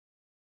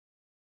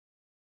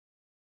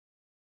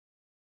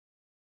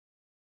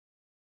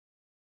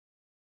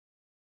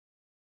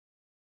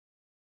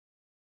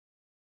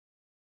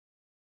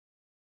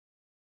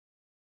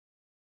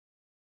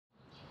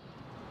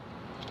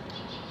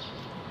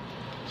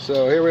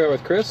So here we are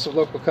with Chris of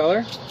Local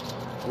Color.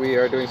 We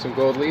are doing some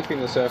gold leafing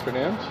this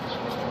afternoon.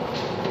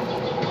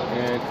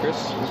 And Chris,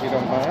 if you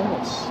don't mind,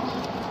 let's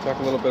talk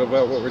a little bit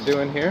about what we're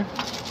doing here.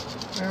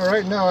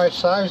 Right now I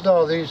sized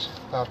all these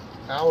about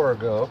an hour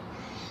ago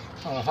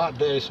on a hot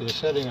day, so they're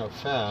setting up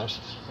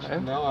fast.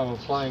 Right. Now I'm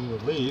applying the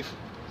leaf.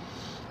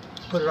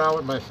 Put it on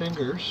with my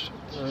fingers,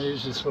 and I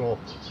use this little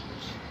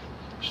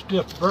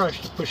stiff brush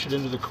to push it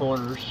into the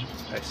corners.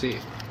 I see.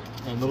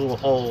 And the little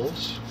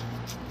holes.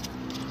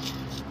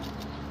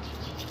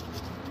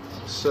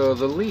 So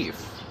the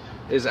leaf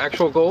is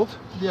actual gold?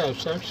 Yeah,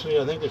 it's actually,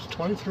 I think it's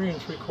 23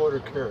 3/4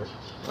 carat.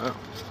 Wow.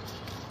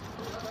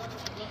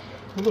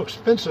 A little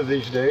expensive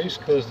these days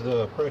because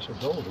the price of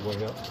gold is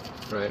way up.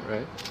 Right,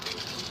 right.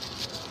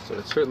 So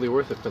it's certainly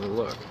worth it for the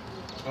look.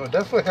 Oh, it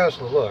definitely has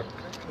the look.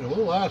 It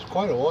will last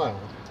quite a while.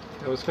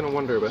 I was going to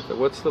wonder about that.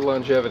 What's the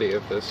longevity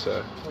of this?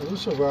 Well,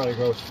 this will probably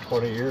go for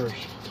 20 years.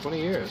 20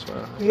 years,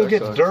 wow. It'll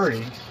get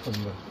dirty from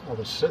all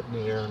the sit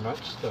in the air and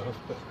that stuff.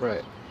 But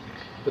right.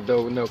 But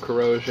no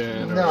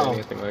corrosion or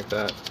anything like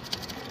that?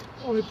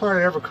 The only part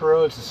it ever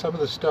corrodes is some of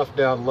the stuff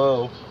down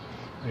low.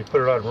 When you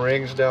put it on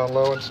rings down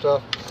low and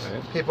stuff,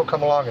 right. People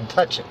come along and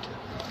touch it.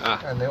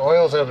 Ah. And the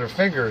oils of their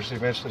fingers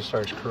eventually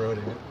starts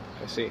corroding it.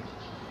 I see.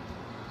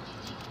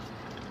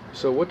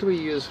 So what do we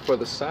use for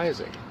the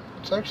sizing?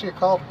 It's actually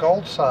called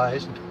gold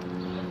sized.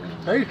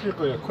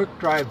 Basically a quick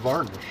dry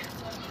varnish.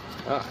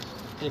 Ah.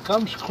 It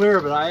comes clear,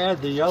 but I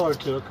add the yellow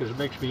to it because it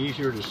makes me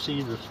easier to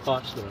see the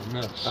spots that I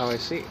miss. Oh, I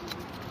see.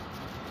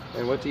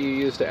 And what do you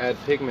use to add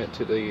pigment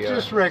to the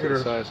just regular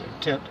to the sizing?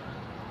 Tint.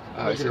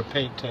 Oh, regular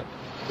paint tint.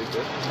 Good.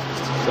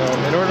 So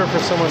in order for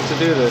someone to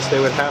do this, they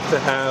would have to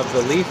have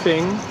the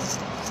leafing,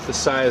 the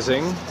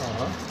sizing,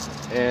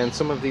 and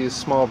some of these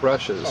small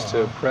brushes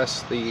to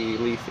press the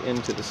leaf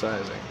into the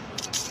sizing.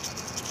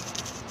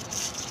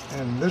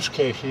 In this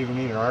case, you even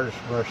need an artist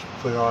brush to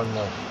put on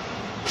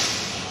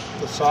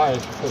the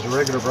size because the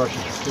regular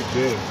brushes are too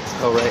big.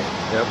 Oh, right.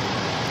 Yep.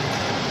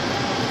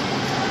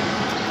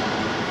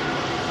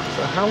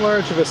 So how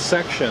large of a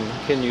section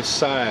can you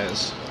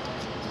size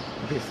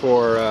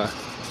before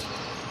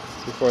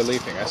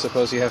leafing? I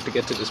suppose you have to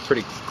get to this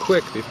pretty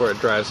quick before it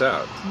dries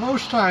out.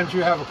 Most times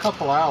you have a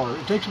couple hours.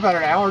 It takes about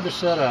an hour to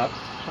set up,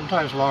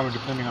 sometimes longer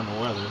depending on the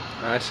weather.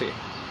 I see.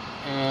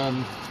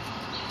 And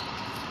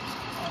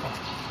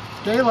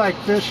a day like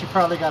this, you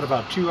probably got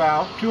about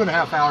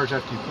 2.5 hours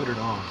after you put it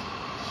on.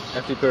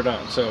 After you put it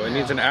on. So it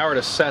needs an hour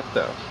to set,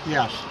 though.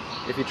 Yes.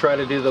 If you try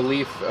to do the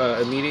leaf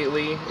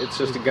immediately, it's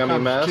just a gummy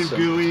mess. It's too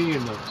gooey,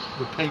 and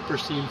the paper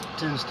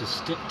tends to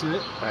stick to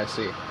it. I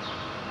see.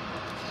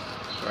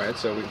 All right,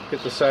 so we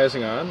get the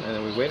sizing on, and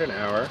then we wait an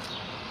hour,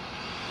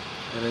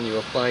 and then you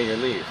apply your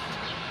leaf.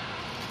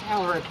 An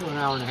hour to an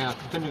hour and a half,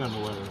 depending on the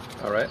weather.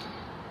 All right.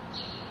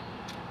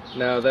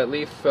 Now that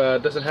leaf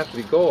doesn't have to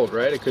be gold,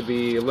 right? It could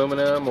be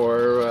aluminum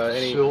or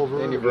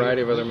silver, any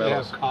variety of other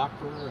metals. Have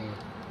copper and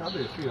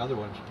probably a few other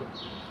ones. But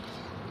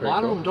a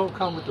lot of them don't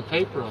come with the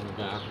paper on the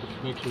back,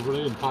 which makes it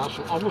really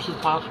almost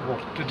impossible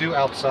to do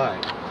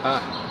outside.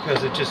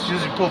 Because it just, as soon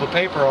as you pull the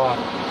paper off,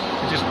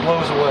 it just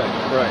blows away.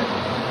 Right.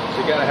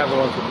 So you gotta have the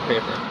ones with the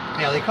paper.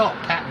 Yeah, they call it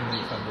patent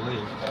leaf, I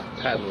believe.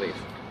 Patent leaf.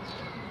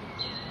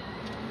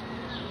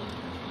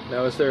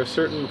 Now, is there a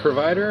certain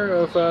provider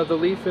of the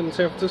leaf in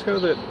San Francisco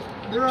that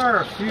there are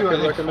a few? I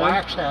think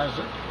Flax has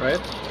it.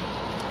 Right.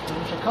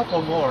 There's a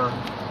couple more.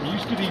 There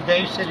used to be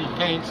Bay City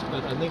Paints,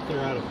 but I think they're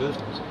out of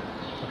business.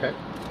 Okay.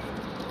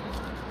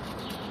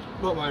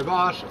 But my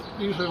boss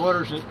usually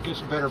orders it,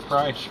 gets a better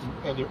price from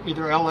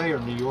either LA or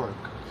New York.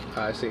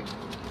 I see.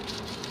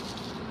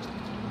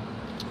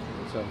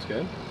 That sounds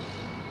good.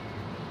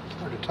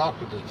 Hard to talk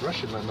with this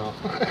brush in my mouth.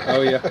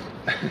 Oh, yeah.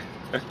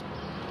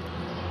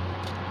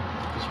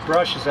 This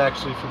brush is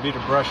actually for me to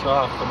brush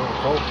off the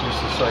little gold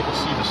pieces so I can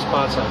see the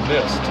spots I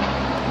missed.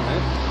 Okay.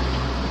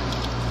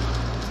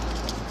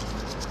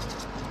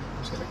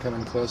 I'm just going to come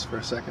in close for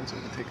a second so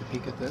we can take a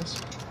peek at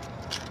this.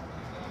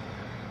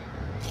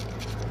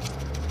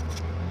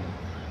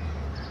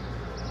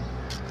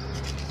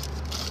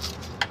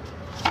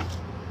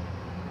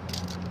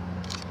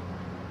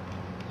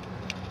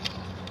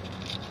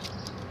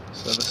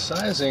 So the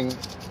sizing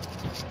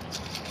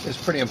is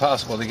pretty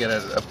impossible to get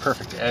a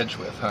perfect edge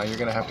with, huh? You're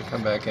going to have to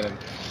come back in and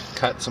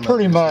cut some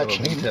pretty of much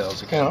these little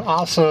details. And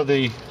also,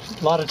 a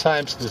lot of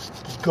times the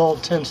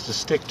gold tends to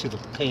stick to the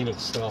paint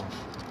itself,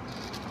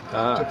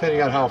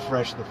 depending on how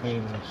fresh the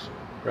paint is.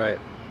 Right.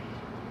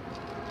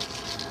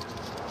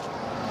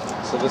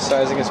 So this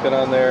sizing has been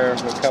on there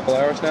for a couple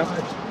hours now?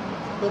 I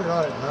put it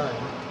on at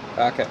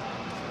 9. Okay.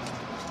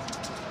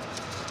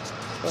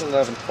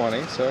 About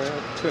 11:20, so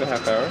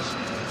 2.5 hours.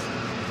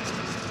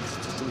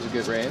 Seems a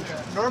good range.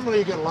 Normally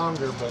you get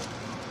longer, but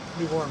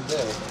pretty warm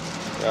day.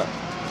 Yeah.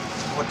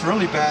 What's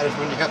really bad is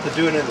when you have to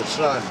do it in the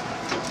sun.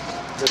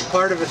 There's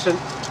part of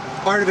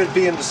it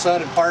being the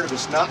sun and part of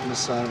it's not in the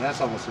sun, and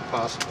that's almost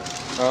impossible.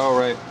 Oh,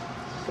 right.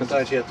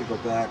 Sometimes you have to go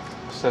back.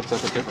 Sets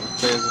up at different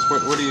phases.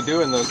 What do you do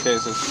in those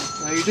cases?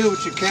 Now you do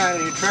what you can,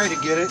 and you try to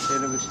get it,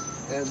 and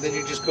and then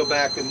you just go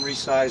back and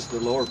resize the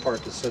lower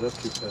part to set up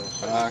too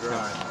fast. Okay.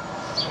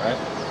 Right.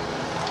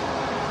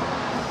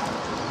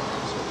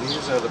 So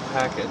these are the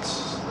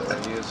packets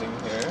that we're using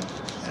here.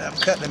 And I'm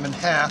cutting them in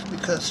half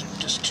because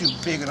they're just too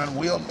big and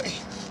unwieldy.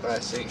 I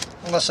see.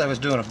 Unless I was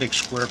doing a big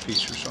square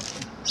piece or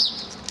something.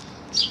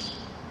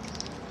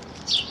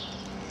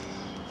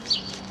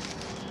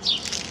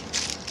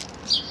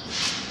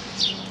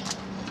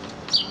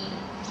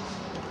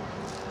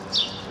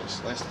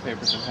 Slice the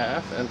papers in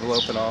half,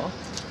 envelope and all.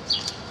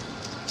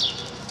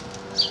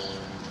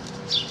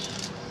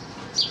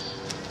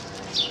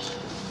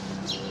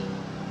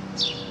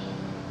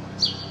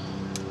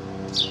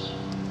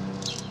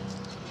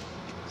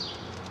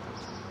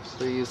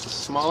 So you use the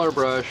smaller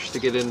brush to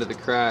get into the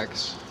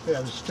cracks.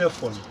 Yeah, the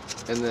stiff one.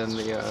 And then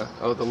the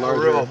the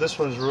larger. This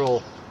one's real.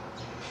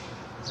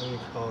 What do you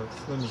call it?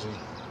 Flimsy.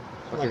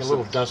 Okay, like a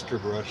little duster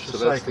brush. So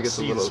just that's so I to can get the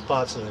see little the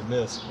spots that I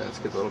missed. Let's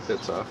get the little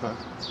bits off, huh?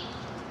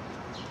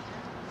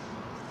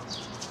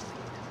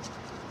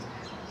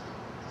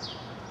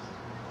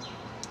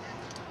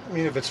 I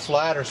mean, if it's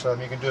flat or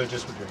something, you can do it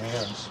just with your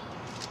hands.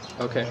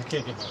 Okay. I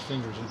can't get my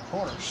fingers in the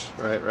corners.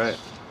 Right, right.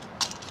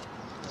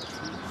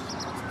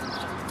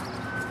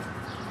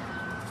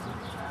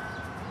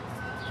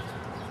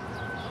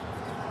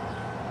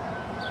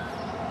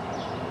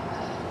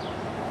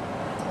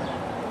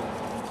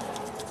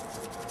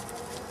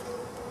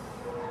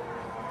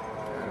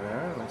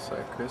 Alright, looks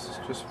like Chris is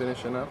just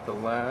finishing up the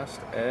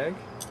last egg.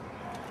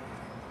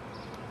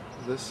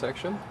 This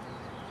section.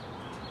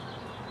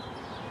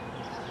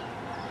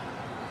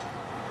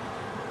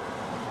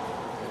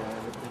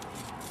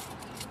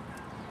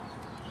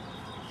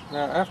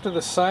 Now, after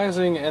the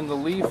sizing and the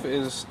leaf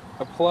is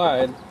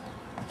applied,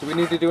 do we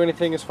need to do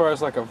anything as far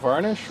as like a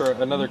varnish or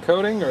another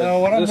coating? Or no,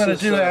 what I'm going to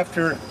do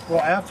after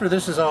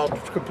this is all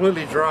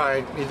completely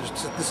dry, either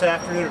this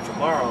afternoon or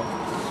tomorrow,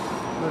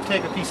 I'm going to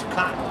take a piece of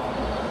cotton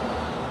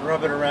and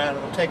rub it around.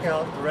 It'll take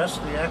out the rest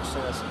of the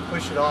excess and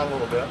push it on a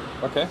little bit.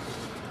 Okay.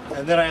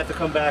 And then I have to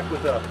come back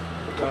with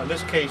in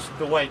this case,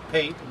 the white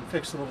paint and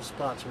fix the little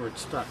spots where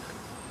it's stuck.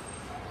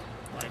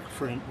 Like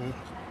front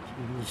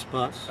little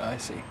spots. I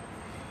see.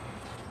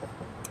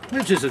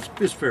 Which is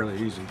it's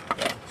fairly easy.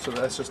 So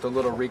that's just a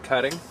little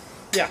recutting?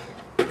 Yeah.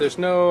 There's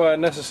no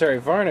necessary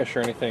varnish or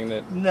anything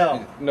that...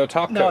 No. No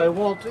top coat? No,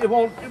 it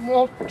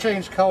won't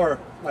change color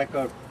like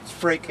a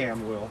spray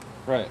can will.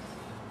 Right.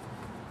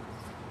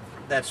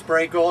 That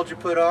spray gold you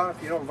put on,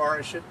 if you don't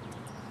varnish it,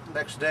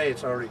 next day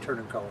it's already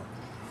turning color.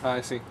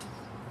 I see.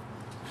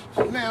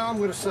 So now I'm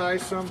going to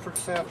size some for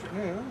this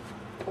afternoon.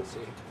 Let's see.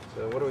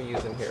 So what are we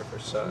using here for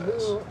size?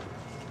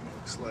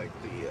 Looks like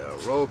the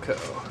Rolco.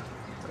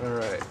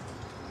 Alright.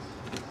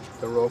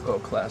 The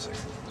Rolco Classic.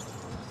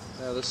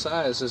 Now the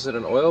size, is it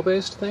an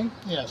oil-based thing?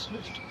 Yes.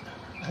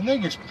 I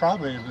think it's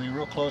probably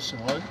real close to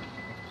what?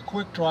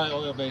 Quick dry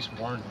oil-based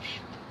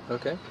varnish.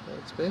 Okay.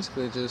 It's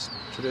basically just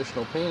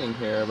traditional painting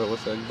here, but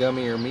with a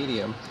gummier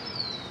medium.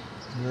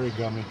 Very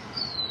gummy.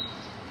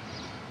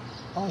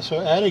 Also,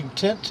 adding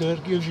tint to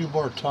it gives you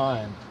more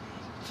time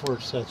before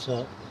it sets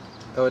up.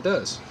 Oh, it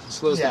does. It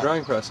slows the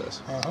drying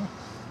process.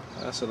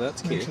 Uh-huh. So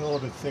that's key. Makes it a little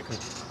bit thicker.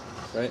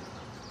 Right.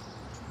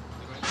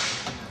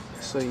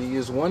 So you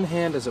use one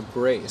hand as a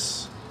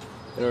brace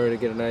in order to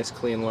get a nice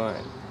clean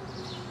line.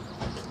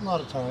 A lot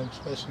of times,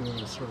 especially when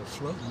it's sort of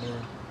floating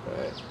there.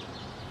 Right.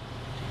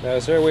 Now,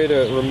 is there a way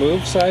to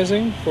remove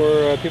sizing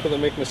for people that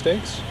make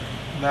mistakes?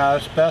 No,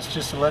 it's best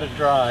just to let it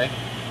dry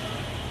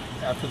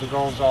after the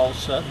gold's all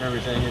set and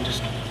everything, and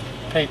just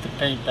paint the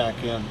paint back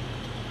in.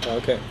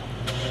 Okay.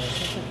 I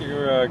think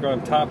you're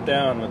going top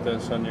down with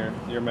this on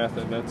your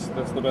method. That's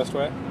the best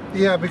way?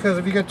 Yeah, because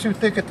if you get too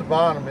thick at the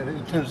bottom,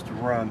 it tends to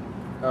run.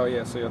 Oh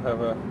yeah, so you'll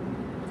have a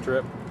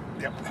drip.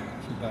 Yep.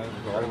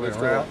 Go all the way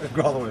around. It'll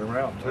go all the way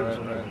around too.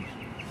 Right.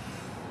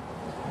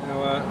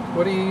 Now,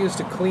 what do you use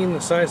to clean the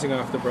sizing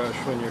off the brush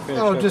when you're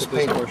finished? Oh, just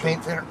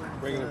paint thinner.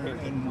 Regular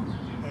paint.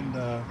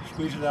 And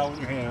squeeze it out with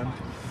your hand.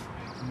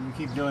 And you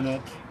keep doing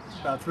that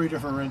about 3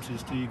 different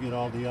rinses till you get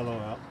all the yellow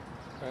out.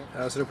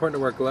 Right. Is it important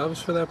to wear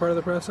gloves for that part of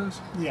the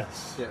process?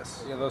 Yes.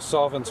 Yes. Yeah, those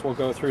solvents will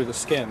go through the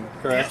skin,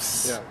 correct?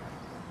 Yes.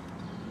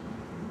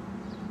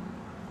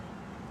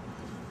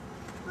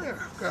 Yeah. There,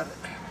 got it.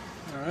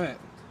 All right.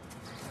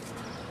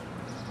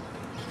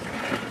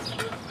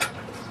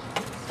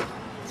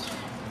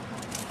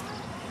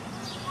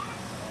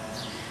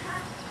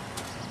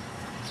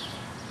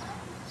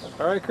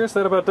 All right, Chris,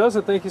 that about does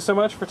it. Thank you so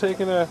much for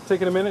taking a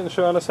minute and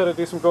showing us how to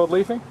do some gold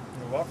leafing.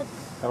 You're welcome.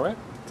 All right,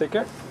 take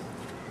care.